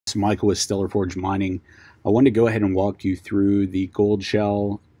Michael with Stellar Forge Mining. I wanted to go ahead and walk you through the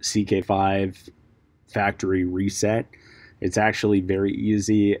Goldshell CK5 factory reset. It's actually very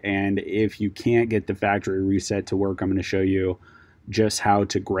easy, and if you can't get the factory reset to work, I'm going to show you just how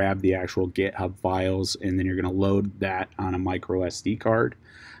to grab the actual GitHub files, and then you're going to load that on a micro SD card.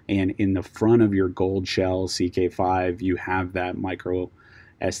 And in the front of your Goldshell CK5, you have that micro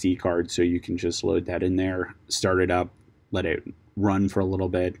SD card, so you can just load that in there, start it up, let it run for a little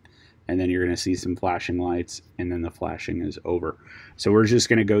bit, and then you're going to see some flashing lights, and then the flashing is over. So we're just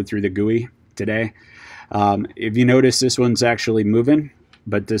going to go through the GUI today. If you notice, this one's actually moving,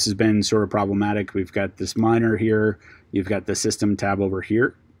 but this has been sort of problematic. We've got this miner here, you've got the system tab over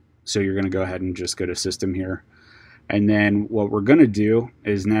here, so you're going to go ahead and just go to system here. And then what we're going to do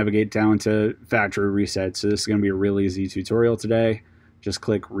is navigate down to factory reset. So this is going to be a real easy tutorial today. Just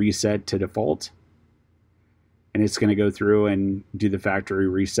click reset to default, and it's going to go through and do the factory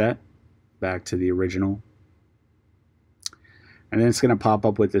reset back to the original. And then it's going to pop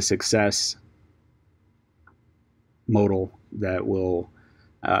up with the success modal that will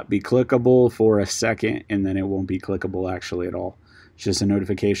be clickable for a second, and then it won't be clickable actually at all. It's just a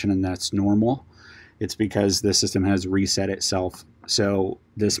notification, and that's normal. It's because the system has reset itself. So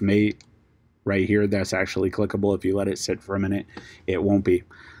this mate right here, that's actually clickable. If you let it sit for a minute, it won't be.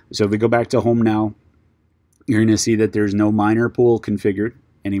 So if we go back to home now, you're going to see that there's no miner pool configured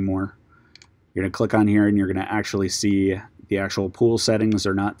anymore. You're going to click on here, and you're going to actually see the actual pool settings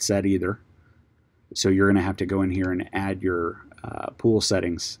are not set either. So you're going to have to go in here and add your pool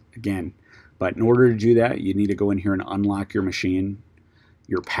settings again. But in order to do that, you need to go in here and unlock your machine.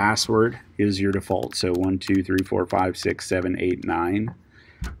 Your password is your default. So 1, 2, 3, 4, 5, 6, 7, 8, 9.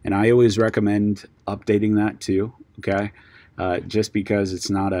 And I always recommend updating that too, okay? Just because it's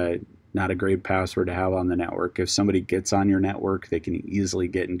not a great password to have on the network. If somebody gets on your network, they can easily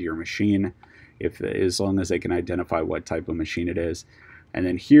get into your machine, as long as they can identify what type of machine it is. And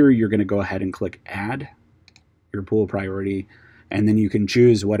then here you're going to go ahead and click add your pool priority, and then you can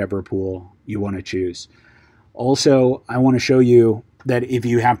choose whatever pool you want to choose. Also, I want to show you that if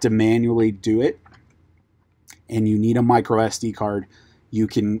you have to manually do it and you need a micro SD card, you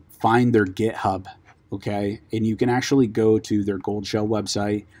can find their GitHub, okay? And you can actually go to their Goldshell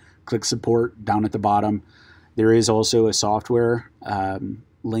website, click support down at the bottom. There is also a software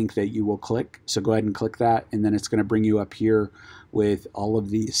link that you will click. So go ahead and click that, and then it's going to bring you up here with all of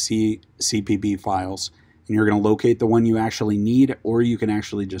the CPB files. And you're going to locate the one you actually need, or you can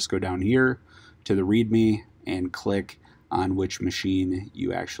actually just go down here to the README and click on which machine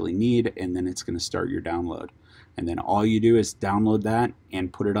you actually need, and then it's going to start your download. And then all you do is download that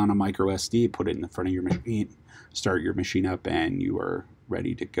and put it on a micro SD, put it in the front of your machine, start your machine up, and you are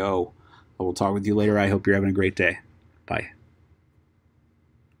ready to go. I will talk with you later. I hope you're having a great day. Bye.